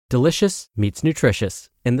Delicious meets nutritious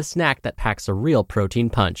in the snack that packs a real protein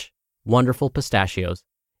punch. Wonderful Pistachios.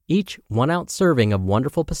 Each 1-ounce serving of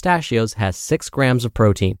Wonderful Pistachios has 6 grams of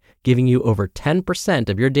protein, giving you over 10%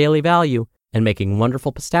 of your daily value and making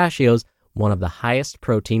Wonderful Pistachios one of the highest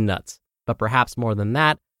protein nuts. But perhaps more than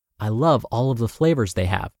that, I love all of the flavors they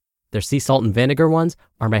have. Their sea salt and vinegar ones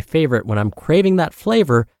are my favorite when I'm craving that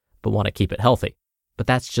flavor but want to keep it healthy. But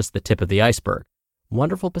that's just the tip of the iceberg.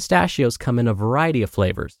 Wonderful Pistachios come in a variety of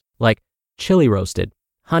flavors, like chili roasted,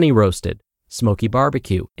 honey roasted, smoky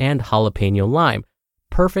barbecue, and jalapeno lime,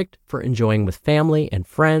 perfect for enjoying with family and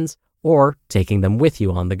friends or taking them with you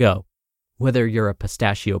on the go. Whether you're a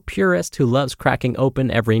pistachio purist who loves cracking open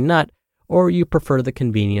every nut, or you prefer the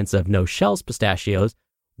convenience of no-shells pistachios,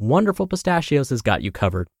 Wonderful Pistachios has got you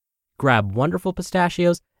covered. Grab Wonderful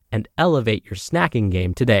Pistachios and elevate your snacking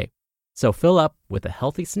game today. So fill up with a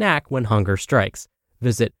healthy snack when hunger strikes.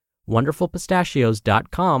 Visit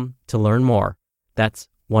wonderfulpistachios.com to learn more. That's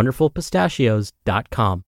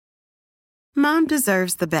wonderfulpistachios.com. Mom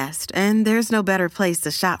deserves the best, and there's no better place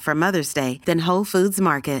to shop for Mother's Day than Whole Foods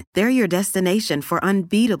Market. They're your destination for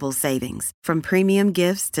unbeatable savings, from premium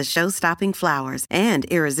gifts to show-stopping flowers and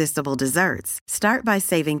irresistible desserts. Start by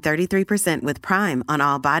saving 33% with Prime on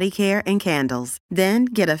all body care and candles. Then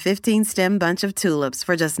get a 15-stem bunch of tulips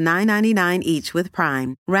for just $9.99 each with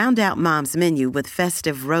Prime. Round out Mom's menu with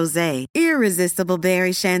festive rosé, irresistible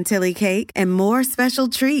berry chantilly cake, and more special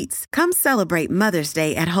treats. Come celebrate Mother's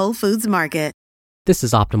Day at Whole Foods Market. This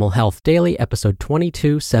is Optimal Health Daily, episode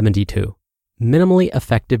 2272. Minimally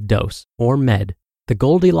Effective Dose, or MED, The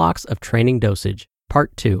Goldilocks of Training Dosage,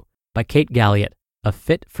 Part 2, by Kate Galliett of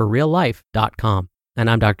fitforreallife.com.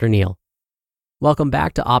 And I'm Dr. Neil. Welcome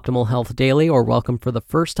back to Optimal Health Daily, or welcome for the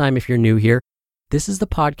first time if you're new here. This is the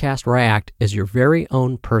podcast where I act as your very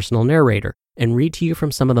own personal narrator and read to you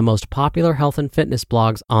from some of the most popular health and fitness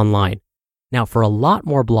blogs online. Now, for a lot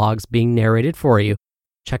more blogs being narrated for you,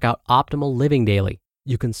 check out Optimal Living Daily.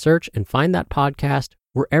 You can search and find that podcast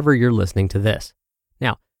wherever you're listening to this.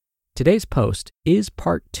 Now, today's post is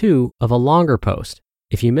part 2 of a longer post.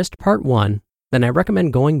 If you missed part 1, then I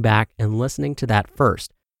recommend going back and listening to that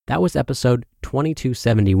first. That was episode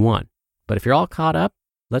 2271. But if you're all caught up,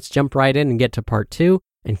 let's jump right in and get to part 2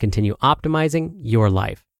 and continue optimizing your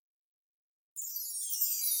life.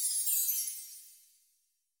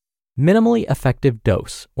 Minimally Effective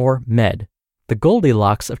Dose, or MED, The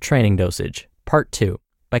Goldilocks of Training Dosage, Part 2,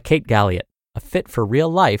 by Kate Galliett of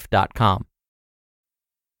fitforreallife.com.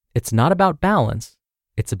 It's not about balance,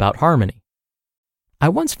 it's about harmony. I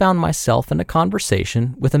once found myself in a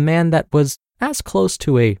conversation with a man that was as close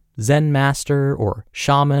to a Zen master or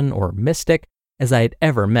shaman or mystic as I had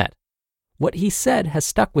ever met. What he said has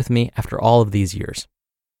stuck with me after all of these years.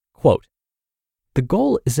 Quote, "The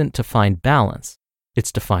goal isn't to find balance,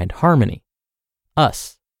 it's to find harmony.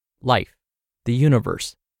 Us, life, the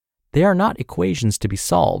universe, they are not equations to be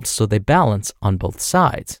solved, so they balance on both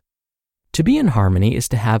sides. To be in harmony is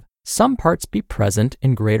to have some parts be present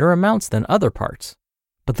in greater amounts than other parts,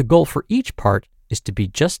 but the goal for each part is to be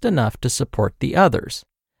just enough to support the others,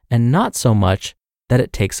 and not so much that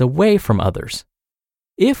it takes away from others.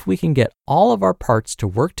 If we can get all of our parts to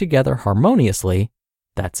work together harmoniously,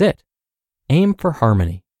 that's it. Aim for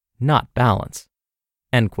harmony, not balance."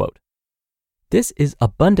 End quote. This is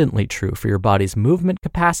abundantly true for your body's movement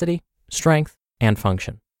capacity, strength, and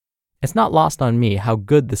function. It's not lost on me how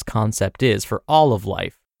good this concept is for all of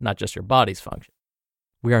life, not just your body's function.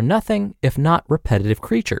 We are nothing if not repetitive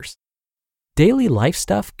creatures. Daily life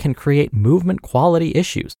stuff can create movement quality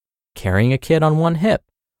issues. Carrying a kid on one hip,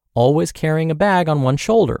 always carrying a bag on one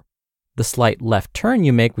shoulder, the slight left turn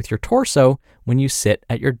you make with your torso when you sit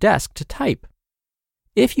at your desk to type.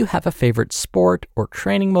 If you have a favorite sport or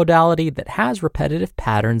training modality that has repetitive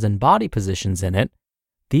patterns and body positions in it,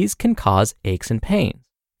 these can cause aches and pains.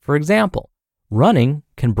 For example, running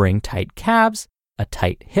can bring tight calves, a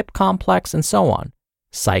tight hip complex, and so on.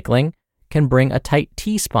 Cycling can bring a tight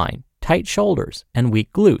T-spine, tight shoulders, and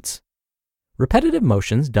weak glutes. Repetitive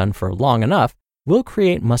motions done for long enough will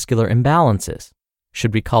create muscular imbalances.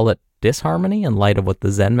 Should we call it disharmony in light of what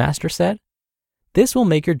the Zen master said? This will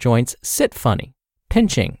make your joints sit funny,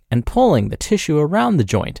 pinching and pulling the tissue around the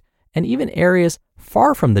joint, and even areas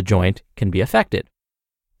far from the joint can be affected.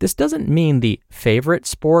 This doesn't mean the favorite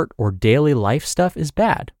sport or daily life stuff is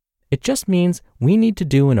bad. It just means we need to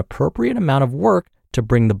do an appropriate amount of work to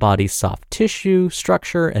bring the body's soft tissue,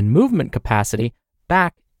 structure, and movement capacity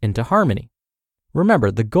back into harmony. Remember,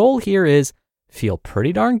 the goal here is feel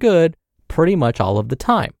pretty darn good pretty much all of the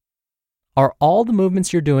time. Are all the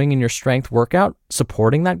movements you're doing in your strength workout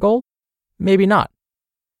supporting that goal? Maybe not.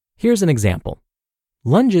 Here's an example.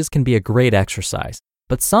 Lunges can be a great exercise,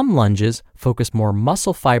 but some lunges focus more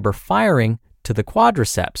muscle fiber firing to the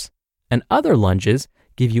quadriceps, and other lunges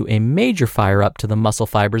give you a major fire up to the muscle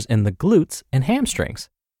fibers in the glutes and hamstrings.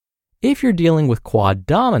 If you're dealing with quad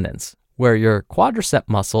dominance, where your quadricep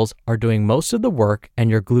muscles are doing most of the work and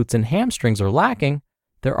your glutes and hamstrings are lacking,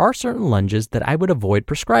 there are certain lunges that I would avoid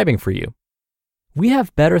prescribing for you. We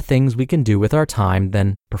have better things we can do with our time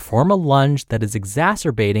than perform a lunge that is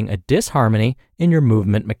exacerbating a disharmony in your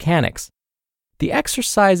movement mechanics. The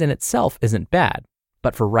exercise in itself isn't bad,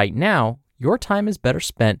 but for right now, your time is better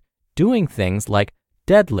spent doing things like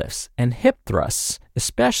deadlifts and hip thrusts,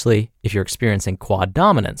 especially if you're experiencing quad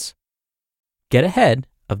dominance. Get ahead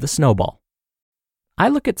of the snowball. I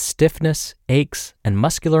look at stiffness, aches, and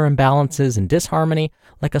muscular imbalances and disharmony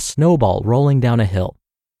like a snowball rolling down a hill.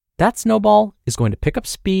 That snowball is going to pick up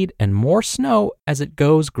speed and more snow as it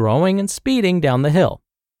goes growing and speeding down the hill.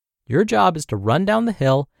 Your job is to run down the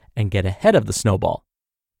hill and get ahead of the snowball.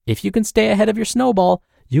 If you can stay ahead of your snowball,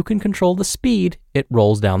 you can control the speed it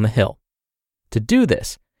rolls down the hill. To do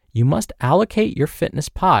this, you must allocate your fitness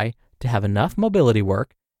pie to have enough mobility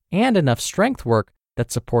work and enough strength work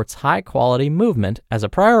that supports high-quality movement as a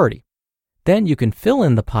priority. Then you can fill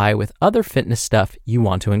in the pie with other fitness stuff you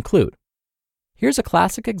want to include. Here's a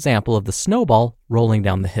classic example of the snowball rolling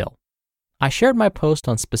down the hill. I shared my post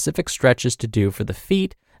on specific stretches to do for the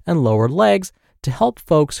feet and lower legs to help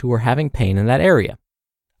folks who are having pain in that area.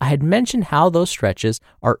 I had mentioned how those stretches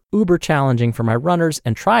are uber challenging for my runners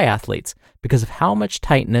and triathletes because of how much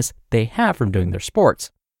tightness they have from doing their sports.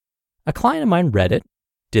 A client of mine read it,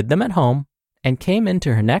 did them at home, and came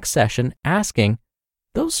into her next session asking,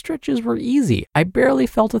 "Those stretches were easy. I barely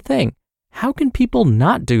felt a thing. How can people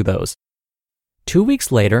not do those?" 2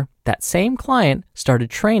 weeks later, that same client started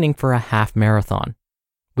training for a half marathon.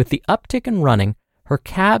 With the uptick in running, her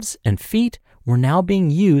calves and feet were now being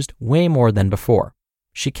used way more than before.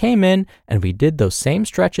 She came in and we did those same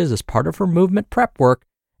stretches as part of her movement prep work,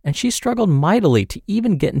 and she struggled mightily to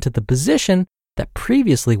even get into the position that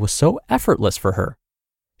previously was so effortless for her.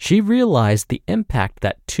 She realized the impact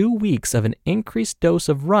that 2 weeks of an increased dose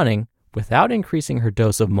of running without increasing her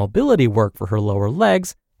dose of mobility work for her lower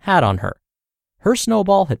legs had on her. Her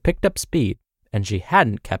snowball had picked up speed, and she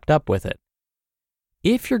hadn't kept up with it.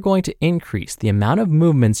 If you're going to increase the amount of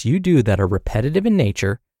movements you do that are repetitive in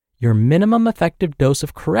nature, your minimum effective dose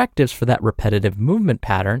of correctives for that repetitive movement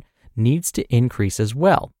pattern needs to increase as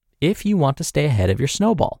well if you want to stay ahead of your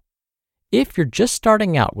snowball. If you're just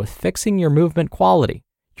starting out with fixing your movement quality,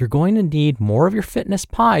 you're going to need more of your fitness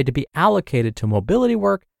pie to be allocated to mobility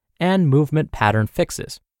work and movement pattern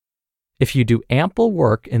fixes. If you do ample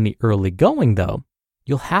work in the early going, though,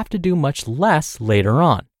 you'll have to do much less later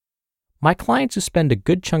on. My clients who spend a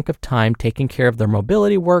good chunk of time taking care of their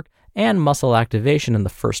mobility work and muscle activation in the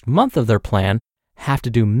first month of their plan have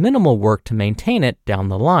to do minimal work to maintain it down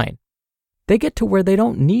the line. They get to where they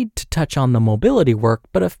don't need to touch on the mobility work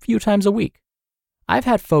but a few times a week. I've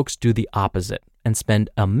had folks do the opposite and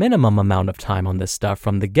spend a minimum amount of time on this stuff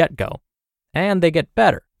from the get-go. And they get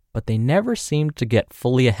better, but they never seem to get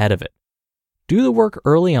fully ahead of it. Do the work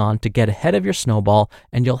early on to get ahead of your snowball,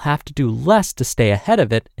 and you'll have to do less to stay ahead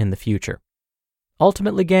of it in the future.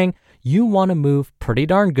 Ultimately, gang, you want to move pretty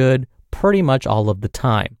darn good pretty much all of the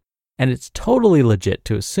time, and it's totally legit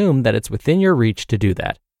to assume that it's within your reach to do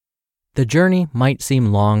that. The journey might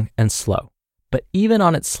seem long and slow, but even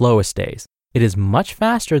on its slowest days, it is much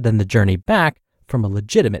faster than the journey back from a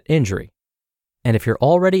legitimate injury. And if you're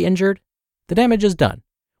already injured, the damage is done.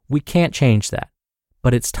 We can't change that.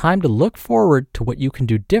 But it's time to look forward to what you can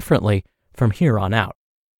do differently from here on out.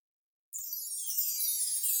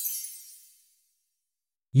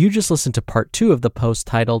 You just listened to part 2 of the post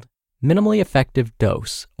titled Minimally Effective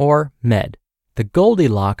Dose, or MED, the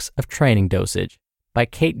Goldilocks of Training Dosage, by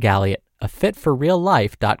Kate Galliett of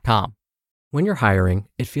fitforreallife.com. When you're hiring,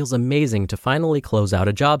 it feels amazing to finally close out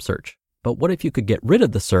a job search. But what if you could get rid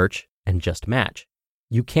of the search and just match?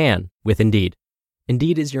 You can with Indeed.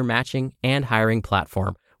 Indeed is your matching and hiring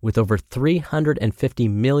platform with over 350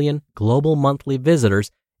 million global monthly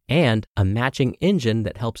visitors and a matching engine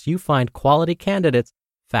that helps you find quality candidates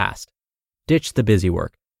fast. Ditch the busy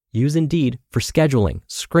work. Use Indeed for scheduling,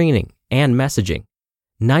 screening, and messaging.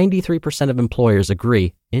 93% of employers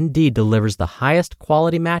agree Indeed delivers the highest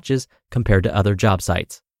quality matches compared to other job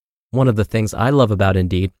sites. One of the things I love about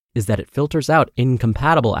Indeed is that it filters out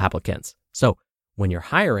incompatible applicants. So when you're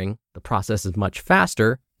hiring, the process is much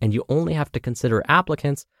faster, and you only have to consider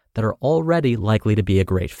applicants that are already likely to be a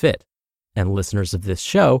great fit. And listeners of this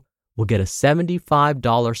show will get a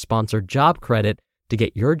 $75 sponsored job credit to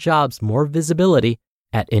get your jobs more visibility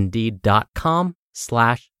at Indeed.com/Big.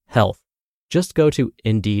 Indeed.com/health. Just go to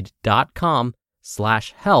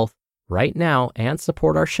Indeed.com/health right now and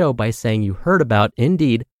support our show by saying you heard about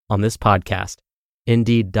Indeed on this podcast.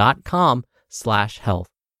 Indeed.com/health.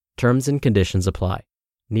 Terms and conditions apply.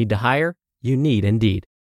 Need to hire? You need Indeed.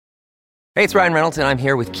 Hey, it's Ryan Reynolds, and I'm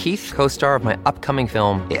here with Keith, co-star of my upcoming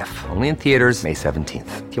film, If, only in theaters May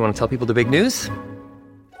 17th. Do you want to tell people the big news?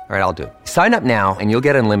 All right, I'll do it. Sign up now and you'll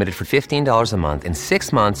get unlimited for $15 a month and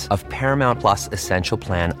 6 months of Paramount Plus Essential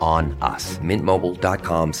Plan on us.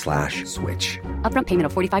 MintMobile.com/switch. Upfront payment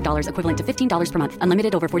of $45 equivalent to $15 per month.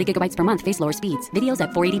 Unlimited over 40 gigabytes per month. Face lower speeds. Videos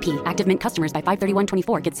at 480p. Active Mint customers by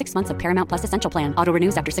 531.24 get 6 months of Paramount Plus Essential Plan. Auto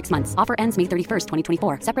renews after 6 months. Offer ends May 31st,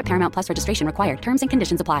 2024. Separate Paramount Plus registration required. Terms and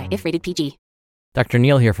conditions apply if rated PG. Dr.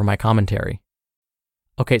 Neal here for my commentary.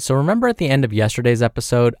 Okay, so remember at the end of yesterday's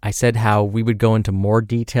episode, I said how we would go into more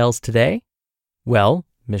details today? Well,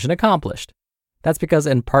 mission accomplished. That's because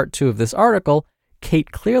in part 2 of this article,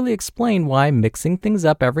 Kate clearly explained why mixing things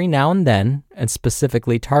up every now and then, and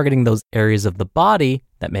specifically targeting those areas of the body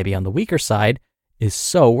that may be on the weaker side, is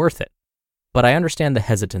so worth it. But I understand the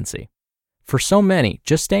hesitancy. For so many,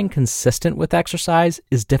 just staying consistent with exercise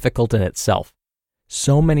is difficult in itself.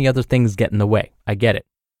 So many other things get in the way. I get it.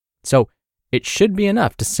 So it should be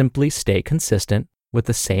enough to simply stay consistent with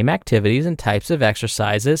the same activities and types of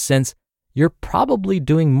exercises, since you're probably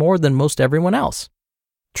doing more than most everyone else.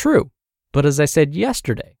 True, but as I said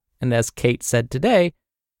yesterday, and as Kate said today,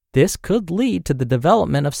 this could lead to the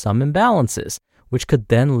development of some imbalances, which could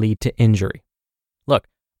then lead to injury. Look,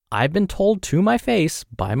 I've been told to my face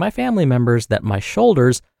by my family members that my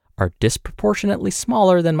shoulders are disproportionately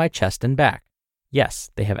smaller than my chest and back. Yes,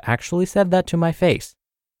 they have actually said that to my face.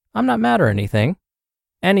 I'm not mad or anything.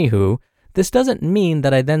 Anywho, this doesn't mean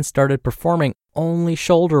that I then started performing only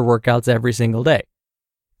shoulder workouts every single day.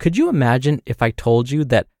 Could you imagine if I told you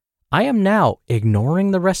that I am now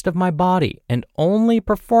ignoring the rest of my body and only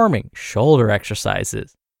performing shoulder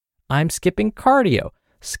exercises? I'm skipping cardio,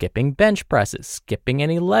 skipping bench presses, skipping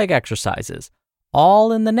any leg exercises,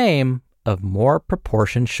 all in the name of more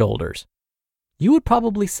proportioned shoulders. You would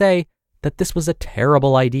probably say that this was a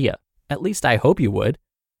terrible idea. At least I hope you would,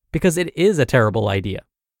 because it is a terrible idea.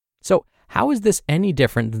 So how is this any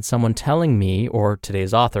different than someone telling me, or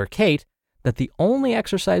today's author, Kate, that the only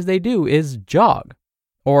exercise they do is jog,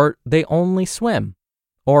 or they only swim,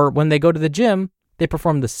 or when they go to the gym, they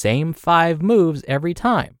perform the same 5 moves every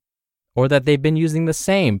time, or that they've been using the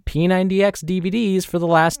same P90X DVDs for the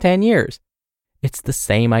last 10 years? It's the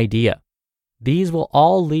same idea. These will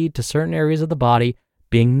all lead to certain areas of the body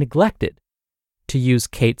being neglected. To use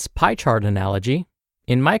Kate's pie chart analogy,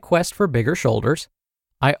 in my quest for bigger shoulders,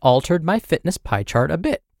 I altered my fitness pie chart a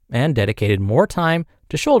bit and dedicated more time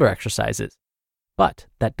to shoulder exercises. But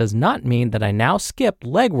that does not mean that I now skip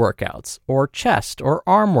leg workouts or chest or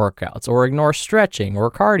arm workouts or ignore stretching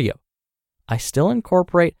or cardio. I still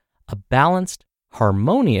incorporate a balanced,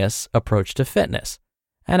 harmonious approach to fitness,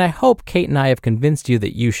 and I hope Kate and I have convinced you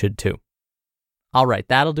that you should too. All right,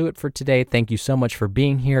 that'll do it for today. Thank you so much for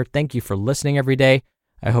being here. Thank you for listening every day.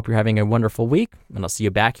 I hope you're having a wonderful week, and I'll see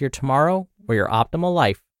you back here tomorrow where your optimal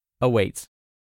life awaits.